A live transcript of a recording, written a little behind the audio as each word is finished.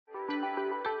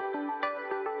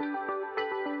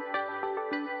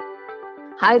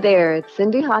Hi there, it's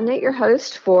Cindy Hodnett, your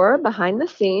host for Behind the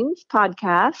Scenes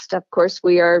podcast. Of course,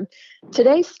 we are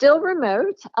today still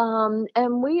remote,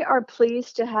 and we are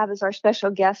pleased to have as our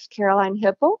special guest Caroline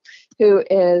Hipple, who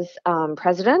is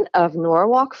president of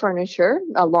Norwalk Furniture,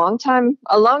 a longtime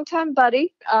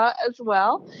buddy as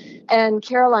well. And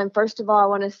Caroline, first of all, I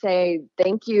want to say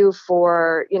thank you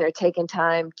for taking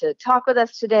time to talk with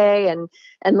us today and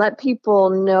let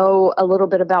people know a little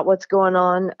bit about what's going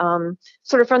on,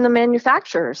 sort of from the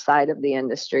manufacturer side of the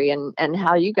industry and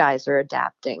how you guys are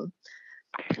adapting.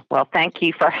 Well, thank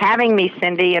you for having me,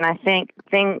 Cindy. And I think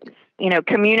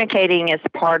communicating is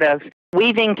part of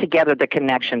weaving together the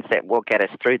connections that will get us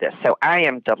through this. So I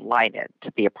am delighted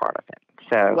to be a part of it.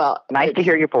 So nice to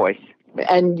hear your voice.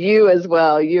 And you as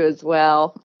well.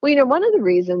 Well, one of the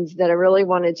reasons that I really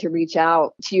wanted to reach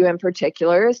out to you in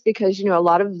particular is because, a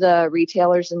lot of the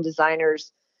retailers and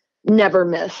designers never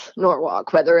miss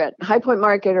Norwalk, whether at High Point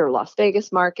Market or Las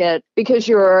Vegas Market, because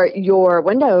your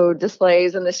window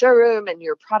displays in the showroom and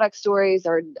your product stories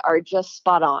are just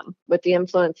spot on with the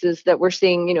influences that we're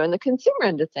seeing, in the consumer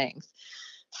end of things.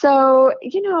 So,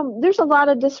 there's a lot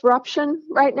of disruption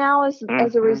right now as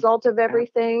a result of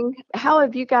everything. How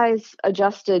have you guys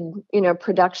adjusted,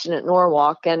 production at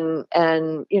Norwalk and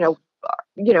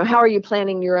how are you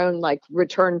planning your own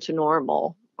return to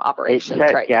normal operations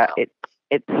now?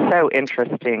 It's so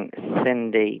interesting,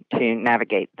 Cindy, to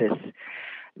navigate this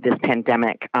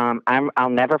pandemic. I'll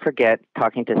never forget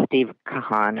talking to Steve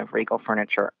Kahan of Regal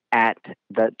Furniture at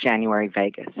the January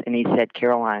Vegas, and he said,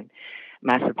 "Caroline,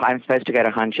 I'm supposed to go to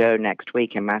Hangzhou next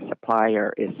week, and my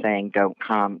supplier is saying don't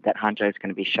come. That Hangzhou is going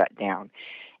to be shut down."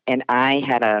 And I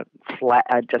had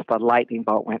just a lightning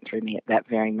bolt went through me at that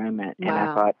very moment, and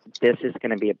I thought this is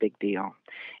going to be a big deal.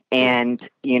 And,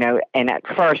 and at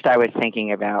first I was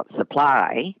thinking about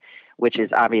supply, which is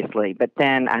obviously, but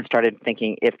then I started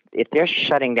thinking if they're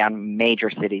shutting down major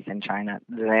cities in China,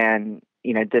 then,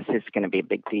 this is going to be a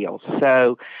big deal.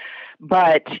 So,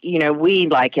 but, we,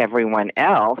 like everyone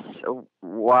else,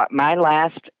 my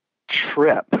last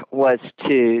trip was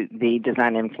to the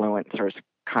Design Influencers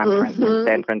Conference in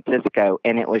San Francisco,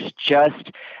 and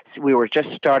we were just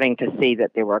starting to see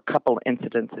that there were a couple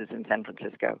incidences in San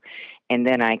Francisco. And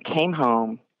then I came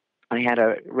home. I had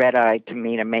a red eye to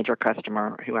meet a major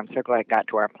customer who I'm so glad got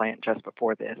to our plant just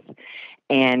before this.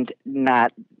 And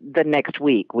not the next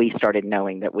week, we started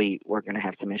knowing that we were going to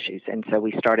have some issues. And so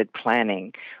we started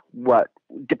planning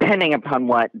depending upon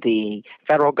what the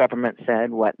federal government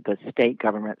said, what the state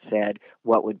government said,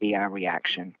 what would be our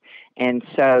reaction. And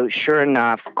so sure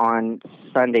enough, on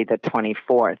Sunday the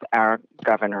 24th, our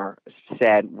governor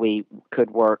said we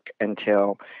could work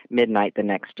until midnight the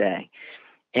next day.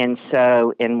 And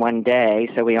so in one day,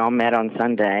 so we all met on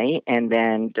Sunday and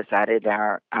then decided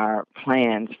our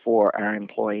plans for our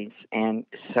employees. And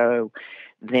so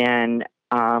then,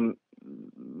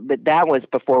 but that was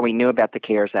before we knew about the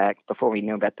CARES Act, before we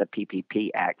knew about the PPP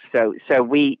Act. So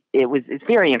it's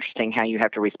very interesting how you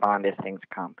have to respond as things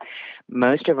come.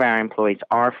 Most of our employees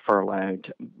are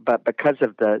furloughed, but because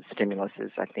of the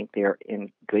stimuluses, I think they're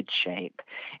in good shape.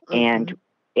 And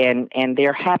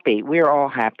they're happy. We're all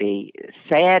happy,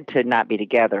 sad to not be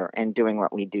together and doing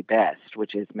what we do best,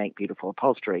 which is make beautiful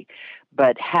upholstery,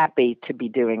 but happy to be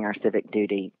doing our civic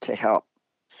duty to help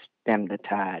stem the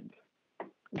tide.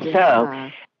 Yeah.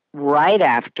 So right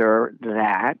after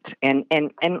that, and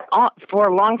for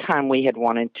a long time, we had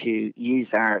wanted to use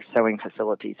our sewing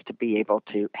facilities to be able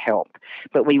to help,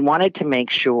 but we wanted to make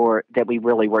sure that we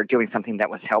really were doing something that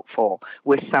was helpful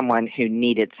with someone who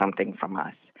needed something from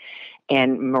us.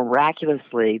 And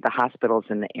miraculously, the hospitals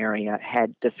in the area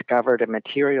had discovered a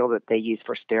material that they use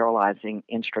for sterilizing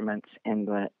instruments in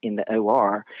the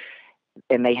OR,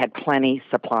 and they had plenty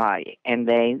supply. And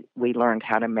we learned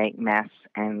how to make masks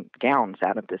and gowns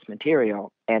out of this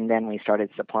material, and then we started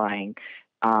supplying.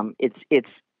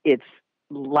 It's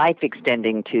life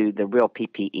extending to the real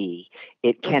PPE.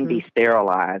 It can be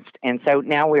sterilized, and so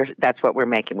now that's what we're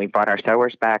making. We brought our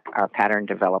sewers back, our pattern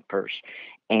developers,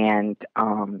 and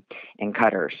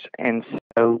cutters, and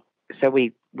so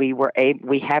we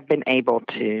have been able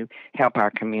to help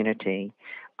our community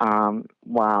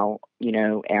while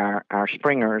our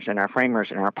springers and our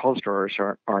framers and our upholsterers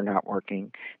are not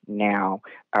working now.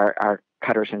 Our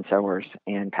cutters and sewers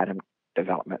and pattern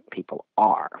development people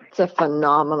are. It's a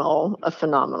phenomenal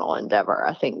endeavor,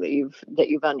 I think, that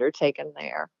you've undertaken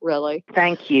there, really.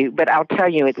 Thank you. But I'll tell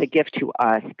you, it's a gift to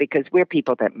us because we're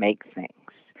people that make things.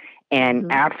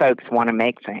 And our folks want to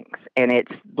make things. And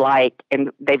it's like, and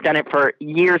they've done it for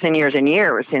years and years and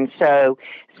years. And so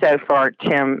for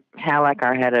Tim Halleck,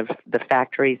 our head of the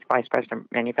factories, vice president of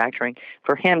manufacturing,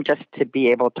 for him just to be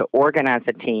able to organize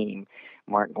a team,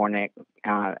 Mark Gornick,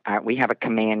 we have a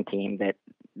command team that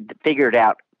figured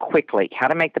out quickly how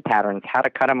to make the patterns, how to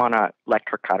cut them on a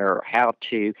electric cutter, how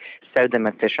to sew them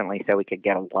efficiently so we could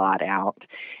get a lot out.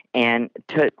 And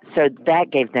so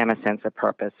that gave them a sense of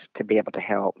purpose to be able to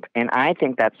help. And I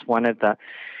think that's one of the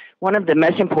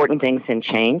most important things in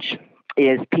change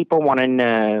is people want to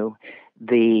know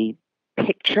the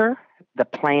picture, the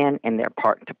plan, and their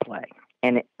part to play.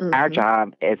 And our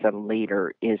job as a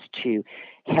leader is to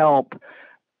help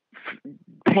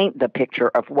paint the picture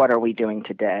of what are we doing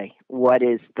today, what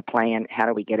is the plan, how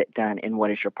do we get it done, and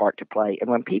what is your part to play. And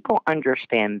when people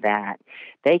understand that,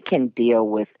 they can deal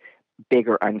with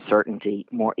bigger uncertainty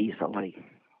more easily.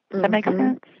 Does that make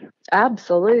sense?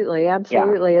 Absolutely. Yeah.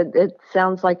 It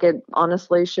sounds like it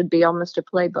honestly should be almost a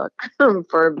playbook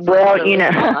for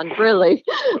really.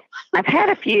 I've had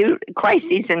a few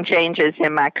crises and changes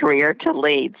in my career to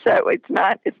lead, so it's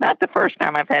not the first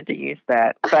time I've had to use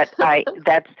that. But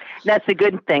that's a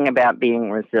good thing about being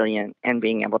resilient and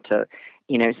being able to,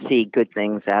 see good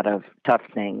things out of tough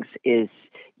things is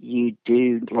you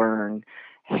do learn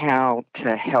how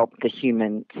to help the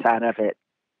human side of it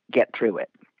get through it.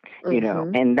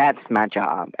 And that's my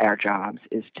job. Our jobs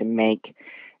is to make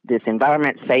this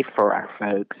environment safe for our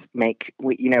folks.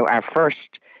 Our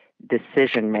first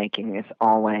decision making is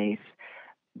always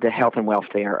the health and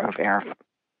welfare of our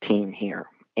team here.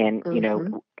 And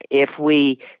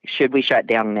should we shut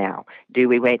down now? Do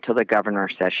we wait till the governor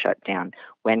says shut down?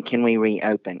 When can we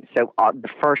reopen? So the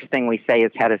first thing we say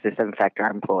is, how does this affect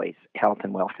our employees' health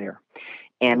and welfare?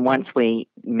 And once we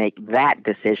make that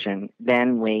decision,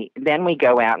 then we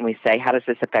go out and we say, how does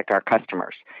this affect our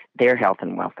customers, their health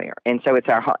and welfare? And so it's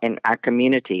our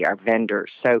community, our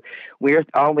vendors. So we're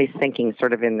always thinking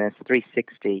sort of in this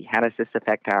 360, how does this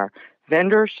affect our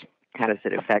vendors? How does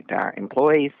it affect our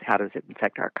employees? How does it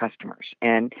affect our customers?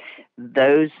 And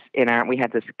we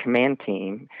have this command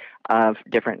team of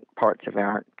different parts of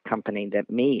our company that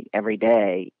meet every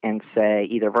day and say,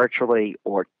 either virtually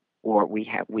or we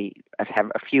have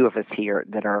a few of us here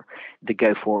that are the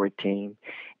go forward team,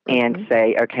 and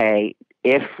say, okay,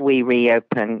 if we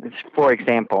reopen, for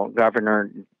example,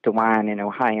 Governor DeWine in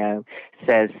Ohio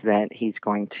says that he's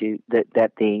going to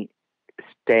that the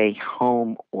stay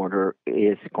home order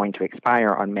is going to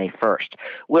expire on May 1st.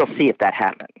 We'll see if that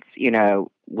happens. He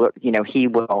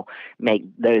will make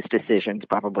those decisions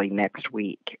probably next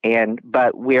week.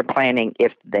 But we're planning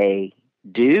if they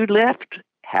do lift.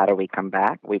 How do we come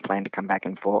back? We plan to come back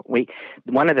in full.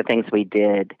 One of the things we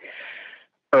did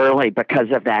early because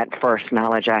of that first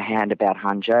knowledge I had about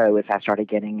Hangzhou is I started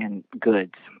getting in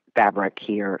goods, fabric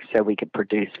here so we could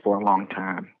produce for a long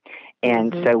time.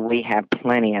 And so we have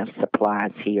plenty of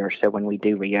supplies here. So when we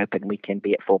do reopen, we can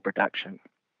be at full production.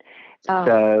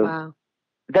 Wow.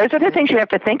 Those are the things you have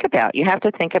to think about. You have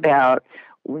to think about,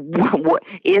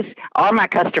 are my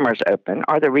customers open?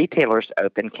 Are the retailers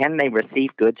open? Can they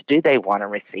receive goods? Do they want to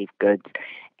receive goods?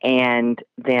 And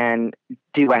then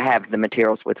do I have the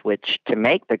materials with which to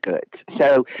make the goods?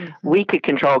 So we could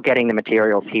control getting the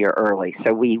materials here early.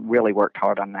 So we really worked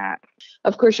hard on that.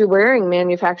 Of course, you're wearing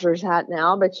manufacturer's hat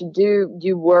now, but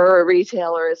you were a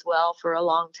retailer as well for a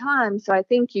long time. So I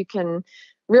think you can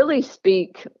really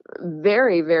speak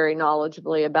very, very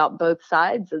knowledgeably about both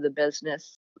sides of the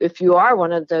business. If you are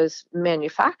one of those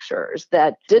manufacturers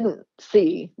that didn't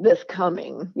see this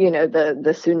coming, the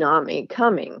tsunami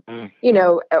coming,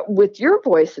 with your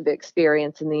voice of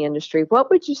experience in the industry,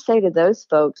 what would you say to those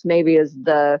folks maybe as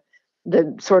the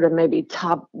sort of maybe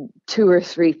top 2 or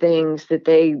 3 things that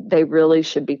they really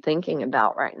should be thinking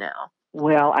about right now?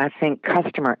 Well, I think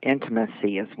customer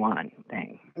intimacy is one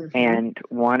thing. And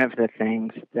one of the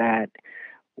things that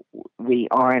we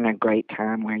are in a great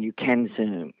time where you can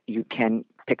Zoom, you can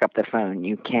pick up the phone,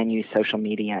 you can use social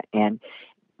media. And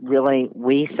really,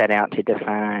 we set out to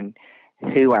define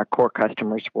who our core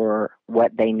customers were,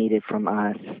 what they needed from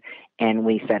us, and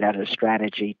we set out a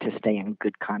strategy to stay in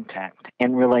good contact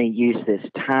and really use this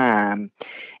time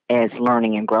as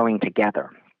learning and growing together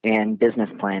and business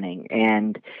planning.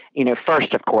 And,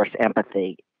 first, of course,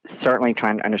 empathy, certainly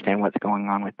trying to understand what's going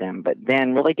on with them, but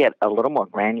then really get a little more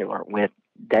granular with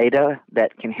data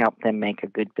that can help them make a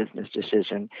good business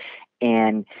decision,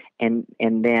 and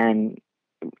then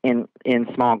in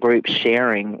small groups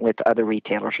sharing with other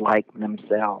retailers like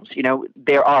themselves.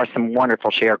 There are some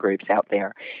wonderful share groups out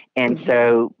there, and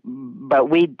so, but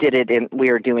we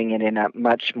are doing it in a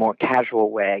much more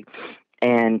casual way.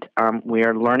 And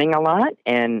we're learning a lot,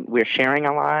 and we're sharing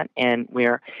a lot, and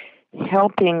we're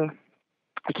helping.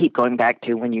 I keep going back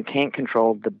to when you can't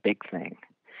control the big thing.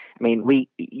 I mean,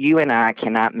 you and I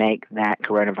cannot make that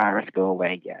coronavirus go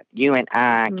away yet. You and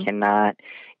I cannot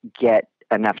get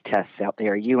enough tests out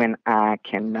there. You and I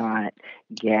cannot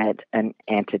get an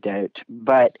antidote.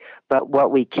 But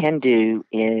what we can do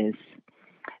is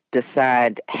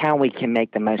decide how we can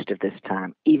make the most of this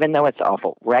time, even though it's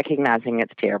awful, recognizing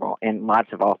it's terrible and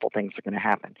lots of awful things are going to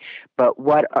happen. But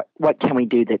what can we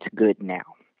do that's good now?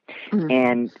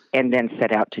 And then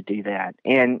set out to do that.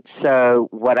 And so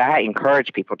what I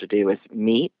encourage people to do is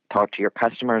meet, talk to your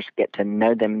customers, get to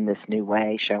know them in this new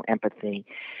way, show empathy,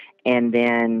 and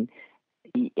then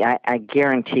I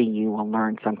guarantee you will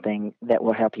learn something that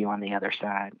will help you on the other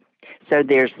side. So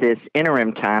there's this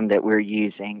interim time that we're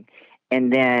using,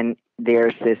 and then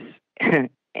there's this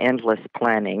endless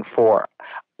planning for,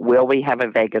 will we have a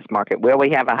Vegas market? Will we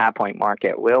have a High Point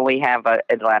market? Will we have an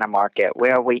Atlanta market?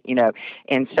 Will we,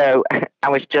 and so I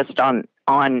was just I'm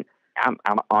on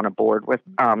a board with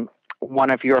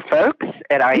one of your folks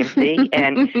at IMC,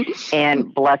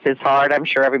 and bless his heart, I'm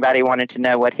sure everybody wanted to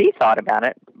know what he thought about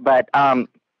it. But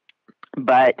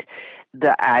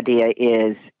the idea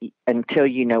is, until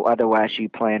you know otherwise, you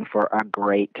plan for a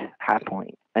great High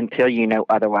Point. Until you know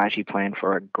otherwise, you plan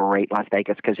for a great Las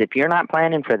Vegas. Because if you're not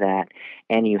planning for that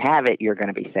and you have it, you're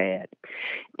going to be sad.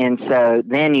 And so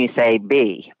then you say,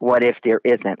 B, what if there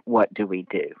isn't? What do we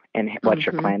do? And what's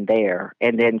your plan there?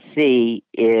 And then C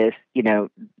is,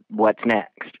 what's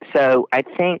next? So I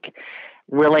think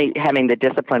really having the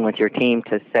discipline with your team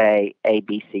to say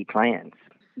ABC plans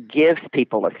gives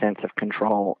people a sense of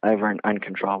control over an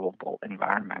uncontrollable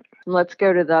environment. Let's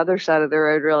go to the other side of the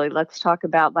road, really. Let's talk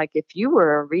about, like, if you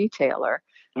were a retailer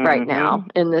right now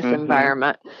in this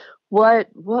environment, what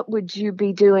would you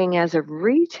be doing as a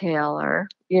retailer,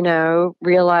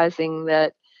 realizing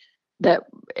that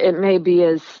it may be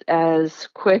as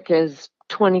quick as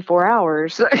 24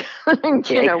 hours.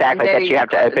 Exactly, that you have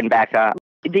to open back up.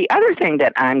 The other thing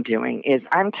that I'm doing is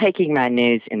I'm taking my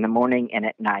news in the morning and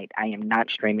at night. I am not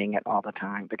streaming it all the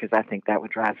time because I think that would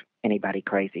drive anybody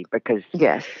crazy because,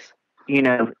 yes, you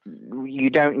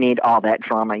don't need all that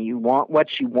drama.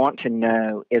 What you want to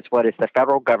know is, what is the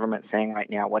federal government saying right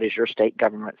now? What is your state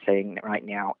government saying right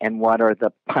now? And what are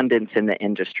the pundits in the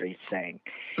industry saying?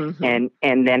 And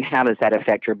then how does that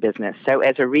affect your business? So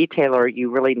as a retailer, you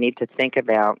really need to think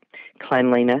about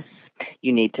cleanliness.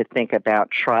 You need to think about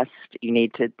trust. You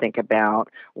need to think about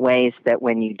ways that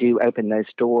when you do open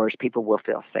those doors, people will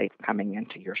feel safe coming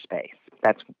into your space.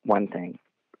 That's one thing.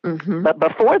 But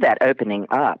before that opening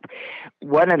up,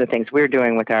 one of the things we're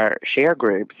doing with our share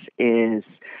groups is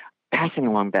passing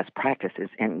along best practices,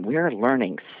 and we're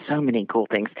learning so many cool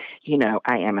things.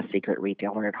 I am a secret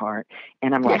retailer at heart,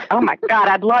 and I'm like, oh my God,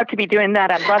 I'd love to be doing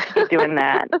that. I'd love to be doing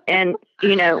that. And,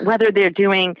 whether they're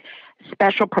doing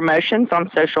special promotions on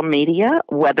social media,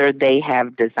 whether they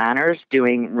have designers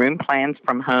doing room plans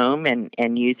from home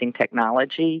and using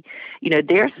technology,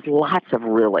 there's lots of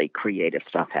really creative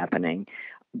stuff happening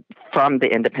from the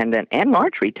independent and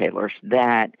large retailers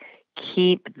that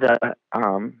keep the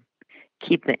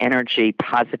energy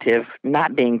positive,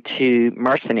 not being too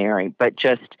mercenary, but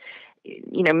just,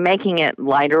 making it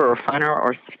lighter or funner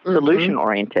or solution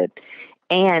oriented.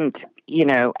 And,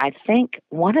 I think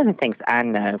one of the things I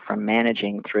know from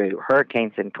managing through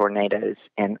hurricanes and tornadoes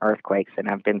and earthquakes, and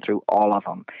I've been through all of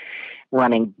them,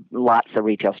 running lots of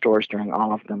retail stores during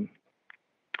all of them,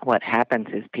 what happens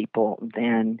is people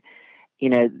then,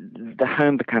 the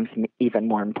home becomes even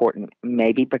more important,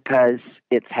 maybe because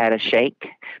it's had a shake,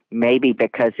 maybe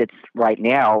because it's right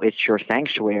now, it's your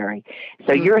sanctuary.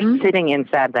 So you're sitting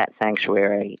inside that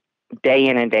sanctuary day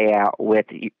in and day out with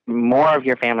more of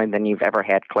your family than you've ever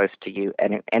had close to you.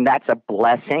 And that's a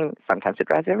blessing. Sometimes it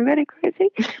drives everybody crazy,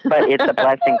 but it's a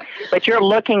blessing. But you're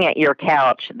looking at your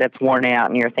couch that's worn out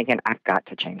and you're thinking, I've got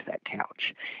to change that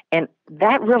couch. And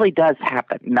that really does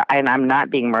happen. And I'm not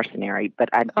being mercenary, but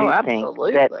I do think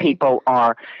that people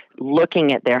are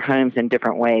looking at their homes in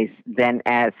different ways than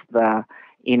as the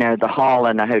hall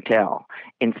in a hotel.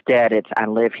 Instead, it's, I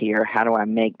live here. How do I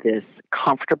make this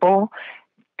comfortable,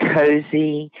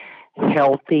 cozy,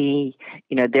 healthy?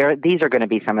 These are going to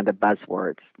be some of the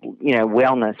buzzwords,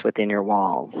 wellness within your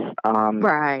walls.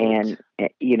 Right. And,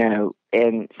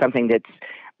 and something that's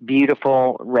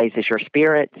beautiful, raises your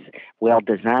spirits, well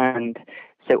designed.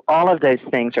 So all of those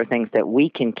things are things that we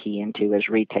can key into as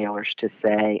retailers to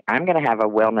say, I'm going to have a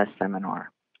wellness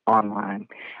seminar online.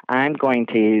 I'm going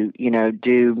to,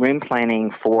 do room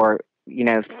planning for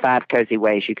 5 cozy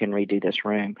ways you can redo this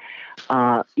room.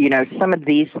 Some of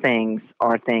these things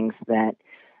are things that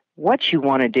what you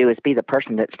want to do is be the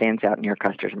person that stands out in your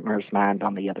customer's mind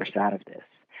on the other side of this.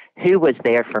 Who was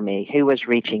there for me? Who was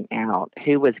reaching out?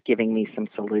 Who was giving me some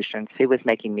solutions? Who was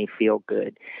making me feel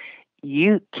good?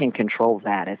 You can control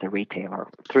that as a retailer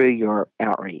through your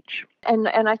outreach. And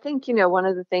I think, one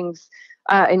of the things,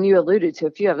 and you alluded to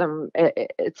a few of them,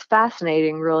 it's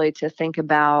fascinating really to think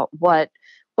about what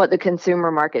the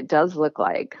consumer market does look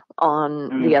like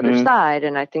on the other side.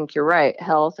 And I think you're right,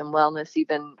 health and wellness,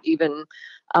 even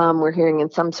we're hearing in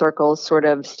some circles sort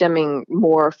of stemming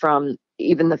more from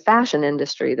even the fashion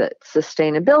industry, that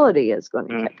sustainability is going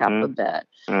to kick up a bit.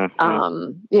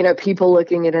 People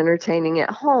looking at entertaining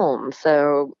at home.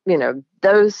 So,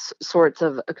 those sorts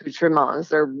of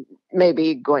accoutrements are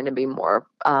maybe going to be more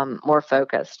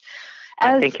focused.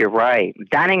 I think you're right.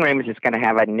 Dining rooms is going to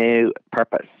have a new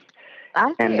purpose.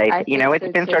 I think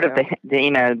it's been too. sort of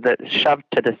the shoved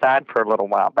to the side for a little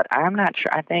while, but I'm not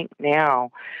sure. I think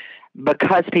now,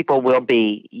 because people will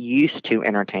be used to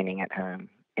entertaining at home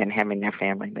and having their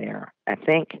family there, I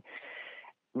think,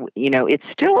 it's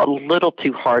still a little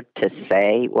too hard to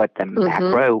say what the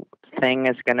macro thing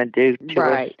is going to do to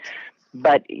us.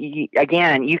 But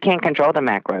again, you can't control the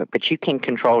macro, but you can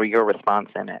control your response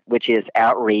in it, which is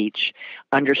outreach,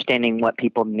 understanding what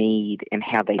people need and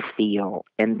how they feel,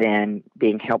 and then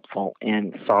being helpful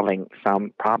in solving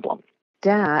some problem.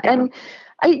 Yeah. And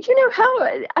I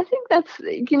think that's,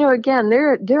 again,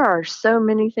 there are so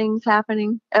many things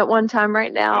happening at one time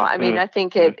right now. I mean, I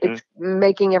think it's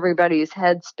making everybody's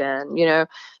head spin,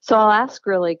 So I'll ask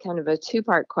really kind of a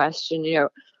two-part question,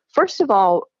 First of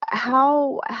all,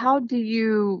 how do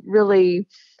you really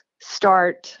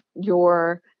start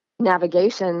your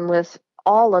navigation with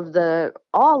all of the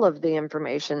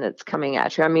information that's coming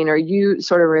at you? I mean, are you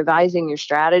sort of revising your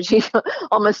strategy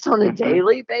almost on a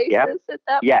daily basis at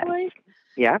that point?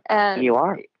 Yeah, and you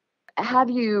are. Have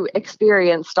you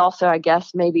experienced also, I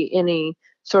guess, maybe any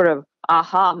sort of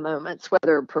aha moments,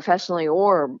 whether professionally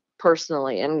or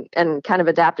personally, and kind of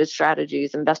adapted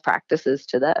strategies and best practices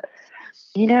to that?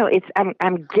 We've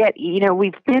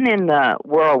been in the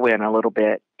whirlwind a little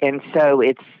bit, and so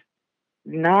it's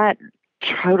not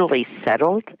totally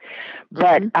settled,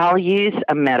 but I'll use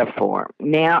a metaphor.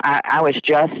 Now, I was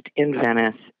just in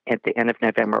Venice at the end of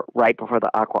November, right before the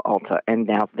Aqua Alta, and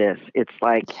now this. It's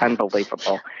like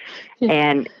unbelievable.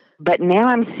 But now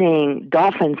I'm seeing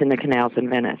dolphins in the canals in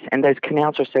Venice, and those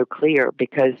canals are so clear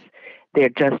because there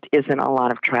just isn't a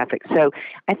lot of traffic. So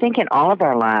I think in all of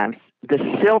our lives, the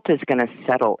silt is going to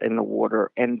settle in the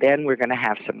water, and then we're going to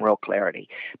have some real clarity.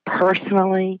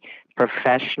 Personally,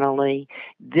 professionally,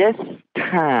 this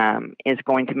time is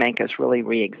going to make us really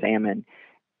re-examine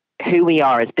who we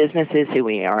are as businesses, who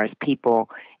we are as people,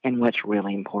 and what's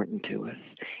really important to us.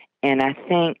 And I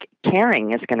think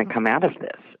caring is going to come out of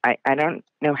this. I don't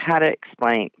know how to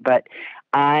explain, but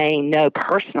I know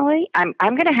personally, I'm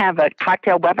going to have a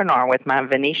cocktail webinar with my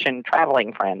Venetian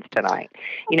traveling friends tonight.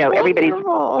 Everybody's,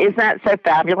 isn't that so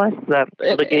fabulous? The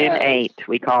Lagoon 8,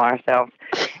 we call ourselves.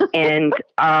 And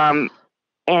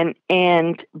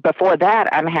before that,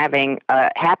 I'm having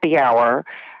a happy hour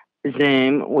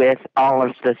Zoom with all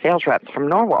of the sales reps from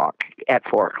Norwalk at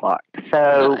 4:00.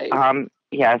 So, nice.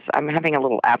 Yes, I'm having a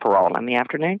little Aperol in the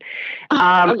afternoon.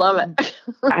 I love it.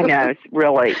 I know, it's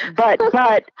really, but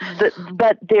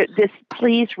this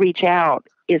please reach out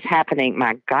is happening.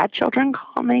 My godchildren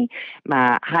call me.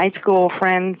 My high school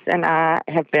friends and I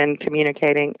have been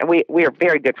communicating. We are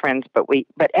very good friends,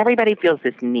 but everybody feels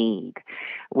this need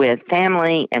with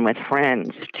family and with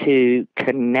friends to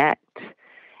connect.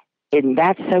 And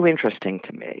that's so interesting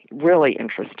to me, really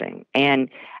interesting. And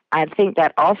I think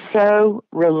that also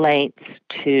relates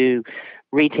to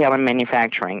retail and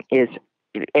manufacturing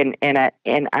and I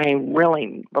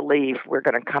really believe we're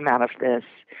going to come out of this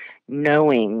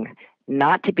knowing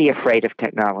not to be afraid of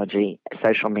technology,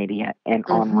 social media, and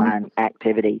online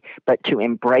activity, but to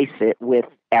embrace it with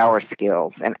our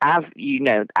skills. And I've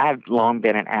long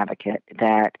been an advocate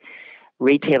that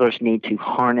retailers need to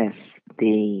harness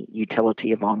the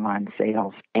utility of online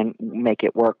sales and make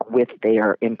it work with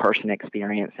their in-person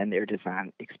experience and their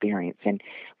design experience. And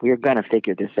we're going to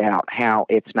figure this out, how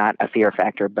it's not a fear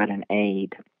factor, but an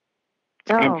aid.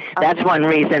 And that's one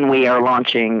reason we are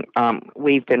launching.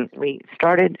 We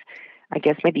started, I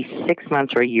guess, maybe 6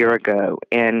 months or a year ago,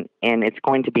 and it's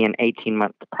going to be an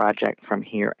 18-month project from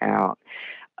here out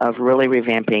of really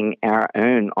revamping our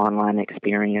own online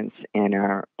experience and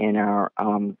our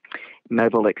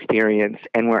mobile experience,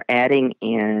 and we're adding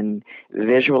in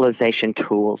visualization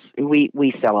tools.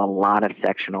 We sell a lot of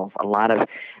sectionals, a lot of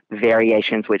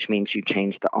variations, which means you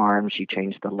change the arms, you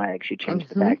change the legs, you change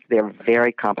the back. They're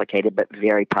very complicated but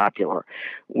very popular.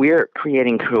 We're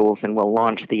creating tools, and we'll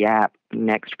launch the app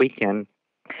next weekend,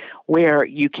 where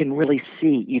you can really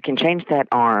see, you can change that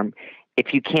arm.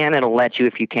 If you can, it'll let you.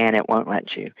 If you can, it won't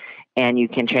let you. And you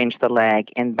can change the leg.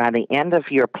 And by the end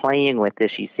of your playing with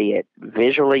this, you see it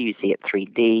visually, you see it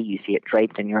 3D, you see it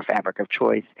draped in your fabric of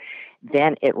choice.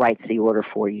 Then it writes the order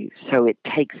for you. So it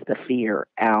takes the fear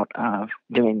out of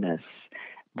doing this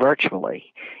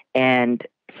virtually. And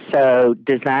so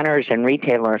designers and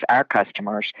retailers, our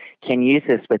customers, can use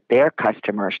this with their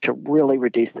customers to really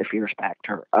reduce the fear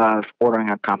factor of ordering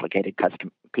a complicated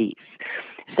custom piece.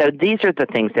 So these are the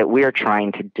things that we're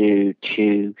trying to do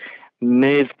to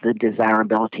move the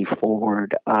desirability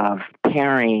forward of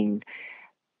pairing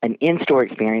an in-store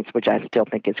experience, which I still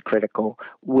think is critical,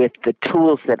 with the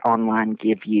tools that online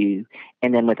give you,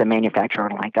 and then with a manufacturer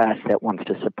like us that wants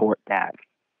to support that.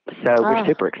 So we're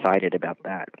super excited about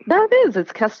that. That is.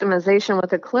 It's customization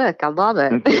with a click. I love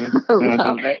it. I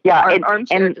love it. Yeah,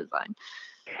 armchair design.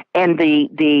 And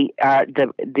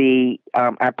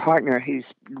our partner who's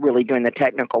really doing the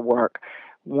technical work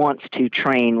wants to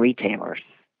train retailers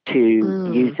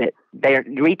to use it.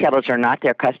 Retailers are not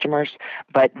their customers,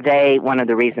 but one of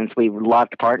the reasons we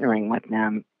loved partnering with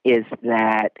them is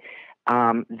that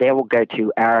they will go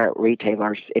to our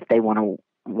retailers if they want to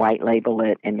white label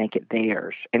it and make it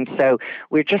theirs. And so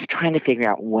we're just trying to figure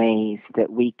out ways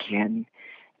that we can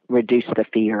reduce the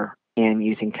fear in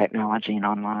using technology and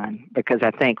online, because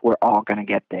I think we're all going to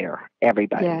get there,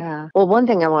 everybody. Yeah. Well, one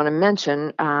thing I want to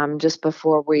mention just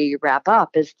before we wrap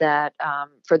up is that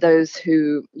for those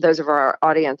of our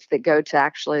audience that go to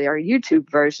actually our YouTube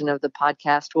version of the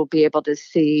podcast will be able to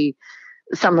see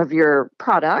some of your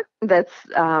product that's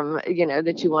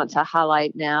that you want to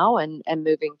highlight now and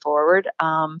moving forward.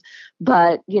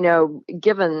 But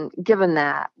given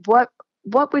that,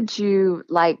 what would you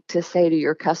like to say to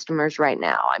your customers right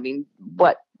now? I mean,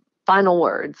 what final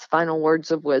words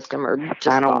of wisdom, or just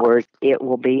final thoughts? words? It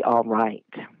will be all right.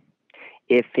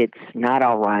 If it's not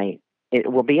all right,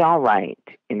 it will be all right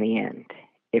in the end.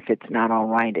 If it's not all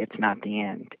right, it's not the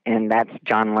end. And that's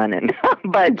John Lennon,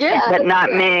 but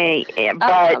not me.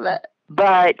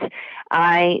 But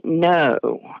I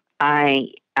know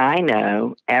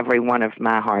every one of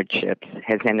my hardships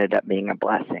has ended up being a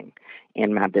blessing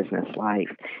in my business life.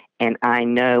 And I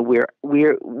know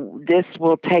this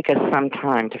will take us some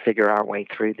time to figure our way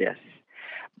through this.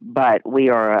 But we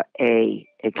are a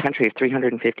country of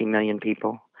 350 million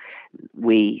people.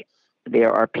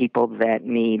 There are people that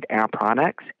need our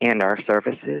products and our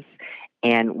services,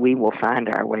 and we will find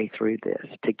our way through this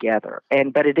together.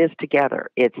 But it is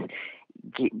together. It's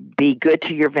be good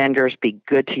to your vendors, be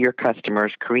good to your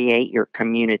customers, create your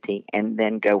community, and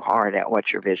then go hard at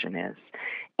what your vision is.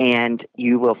 And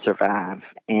you will survive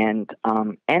and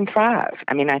thrive.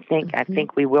 I mean, I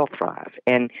think we will thrive.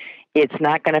 And it's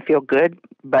not going to feel good,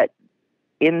 but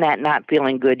in that not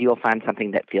feeling good, you'll find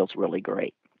something that feels really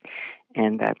great.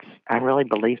 And I really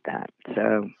believe that.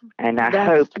 So, and I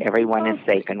hope everyone is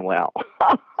safe and well.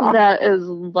 That is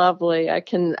lovely. I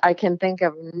can think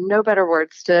of no better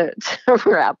words to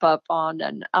wrap up on.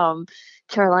 And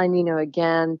Caroline,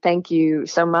 again, thank you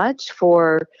so much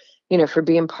for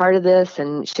being part of this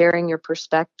and sharing your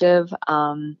perspective.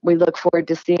 We look forward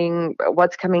to seeing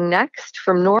what's coming next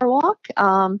from Norwalk.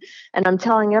 And I'm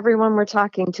telling everyone we're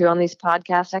talking to on these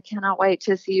podcasts, I cannot wait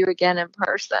to see you again in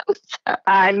person.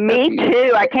 Me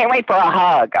too. I can't wait for a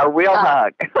hug, a real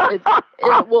hug.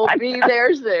 It will be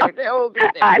there soon. It will be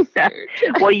there soon.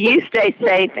 Well, you stay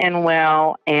safe and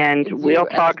well, and we'll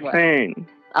talk soon.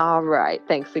 All right.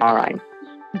 Thanks again. All right.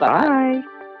 Bye. Bye.